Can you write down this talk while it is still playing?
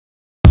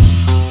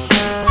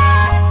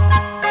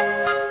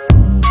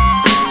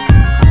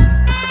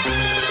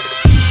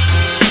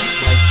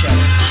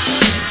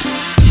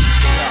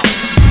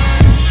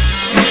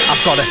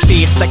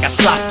like a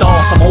slapped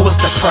arse, I'm always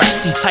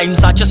depressed.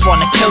 Sometimes I just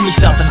wanna kill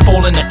myself and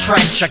fall in a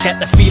trench. I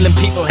get the feeling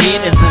people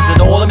hate us, is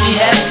it all in me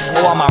head?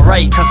 Or am I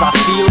right? Cause I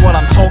feel what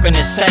I'm talking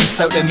is sense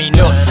out of me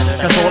nuts.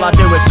 Cause all I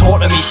do is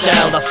talk to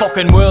myself. The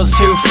fucking world's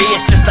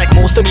two-faced, just like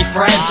most of me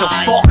friends, so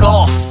fuck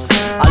off.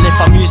 I live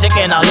for music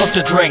and I love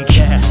to drink,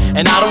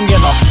 and I don't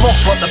give a fuck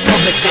what the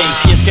public think.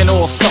 You can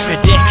all suck a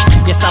dick,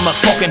 yes I'm a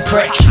fucking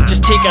prick.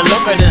 Just take a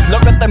look at us,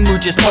 look at the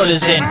mood just put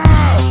us in.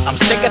 I'm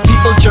sick of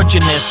people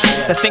judging us.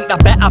 They think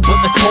they're better but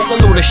they talk a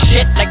load of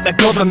shit like the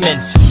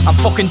government. I'm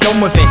fucking done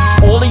with it,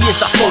 all of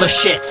yous are full of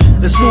shit.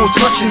 There's no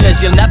touching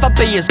us, you'll never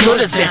be as good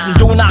as this. And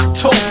don't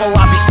act tough or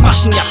I'll be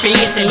smashing your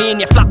face and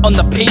laying you flat on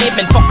the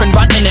pavement, fucking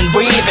ranting and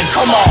waving.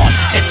 Come on,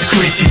 it's a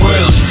crazy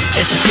world,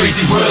 it's a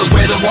crazy world.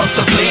 We're the ones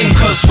to blame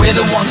cause we're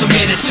the ones who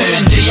made it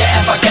turn. Do you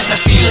ever get the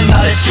feeling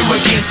that it's you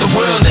against the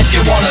world? If you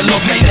wanna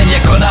love me then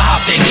you're gonna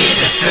have to hate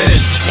us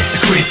first. It's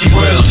a crazy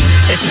world,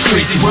 it's a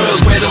crazy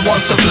world. We're the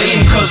ones to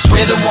blame cause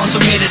we're the ones who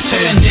made it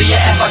turn. Do you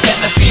ever get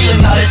the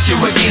feeling that it's you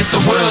against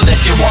the world?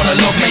 If you wanna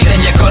love me then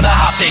you're gonna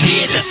have to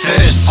hate us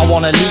first. I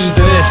wanna leave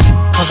Earth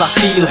cause I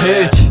feel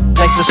hurt.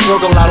 Life's a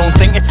struggle, I don't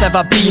think it's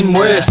ever been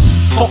worse.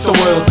 Fuck the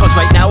world, cause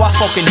right now I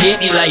fucking hate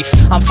me life.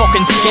 I'm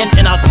fucking skint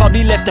and I'll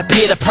probably live to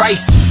pay the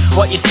price.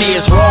 What you say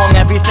is wrong,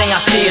 everything I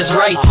say is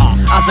right.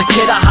 As a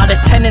kid I had a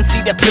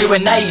tendency to play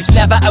with knives.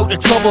 Never out of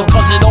trouble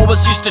cause it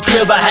always used to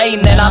trail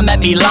behind. Then I met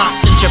me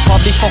last and you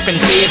probably fucking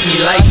saved me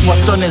life.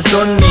 What's done is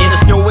done mate,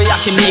 there's no way I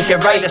can make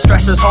it right. The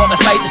stress is hard to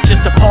fight, it's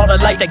just a part of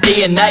life like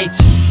day and night.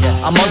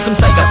 I'm on some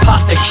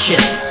psychopathic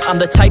shit. I'm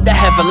the type to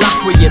have a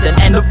laugh with you then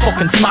end up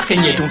fucking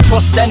smacking you. Don't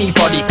trust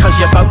anybody cause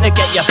you're bound to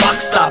get your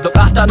backstabbed. Look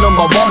after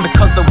number one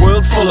because the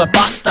world's full of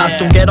bastards.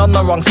 Don't get on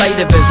the wrong side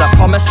of us, I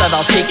promise that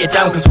I'll take it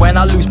down. Cause when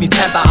I lose me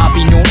temper I'll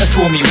be known to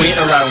throw me weight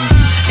around.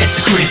 It's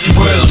a crazy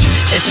world,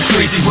 it's a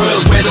crazy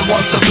world. We're the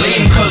ones to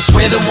blame cause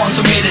we're the ones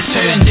who made it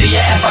turn. Do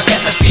you ever get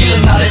the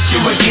feeling that it's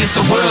you against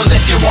the world?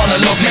 If you wanna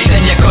love me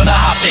then you're gonna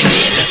have to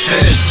hate us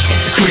first.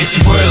 It's a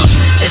crazy world,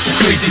 it's a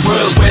crazy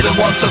world. We're the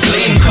ones to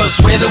blame cause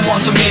we're the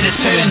ones who made it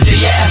turn. Do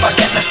you ever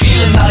get the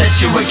feeling that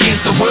it's you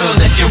against the world?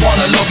 If you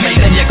wanna love me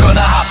then you're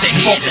gonna have to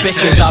hate us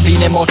bitches, first. I've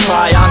been in more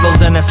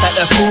triangles and a set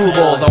of pool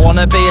balls. I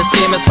wanna be as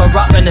famous for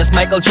rapping as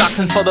Michael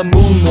Jackson for the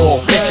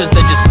moonwalk. Bitches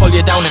they just pull you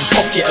down and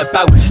fuck you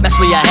about, mess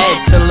with your head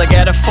till they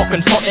get a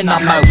fucking foot in their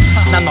mouth.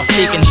 And I'm not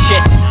taking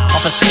shit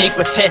off a snake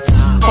with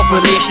tits. Fuck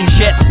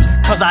relationships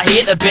cause I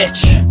hate a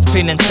bitch. It's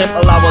plain and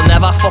simple, I will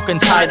never fucking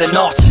tie the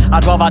knot.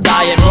 I'd rather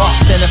die in rot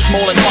in a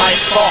small and quiet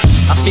spot.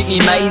 I speak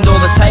me mind all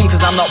the time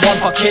cause I'm not one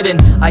for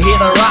kidding. I hate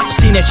the rap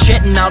scene, it's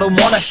shit and I don't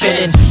wanna fit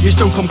in. Yous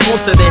don't come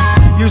close to this,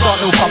 yous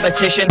aren't no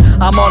competition.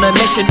 I'm on a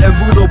mission to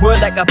rule the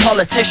world like a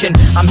politician.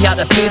 I'm here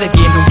to play the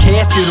game, don't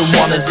care if you don't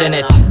want us in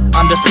it.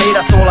 I'm just me,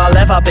 that's all I'll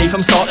ever be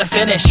from start to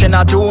finish. And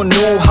I don't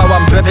know how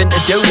I'm driven to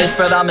do this,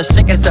 but I'm as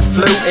sick as the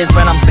flu is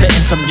when I'm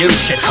spitting some new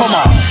shit. Come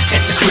on.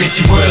 It's a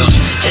crazy world,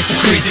 it's a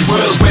crazy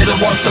world. We're the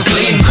ones to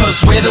blame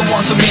cause we're the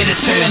ones who made it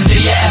turn. Do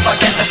you ever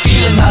get the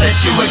feeling that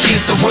it's you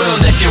against the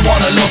world? If you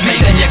wanna love me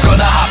then you're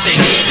gonna have to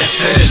hate us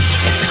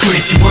first. It's a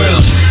crazy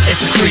world,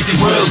 it's a crazy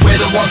world. We're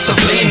the ones to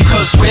blame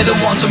cause we're the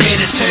ones who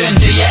made it turn.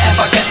 Do you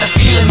ever get the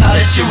feeling that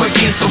it's you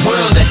against the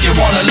world? If you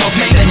wanna love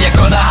me then you're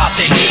gonna have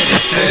to hate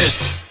us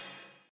first.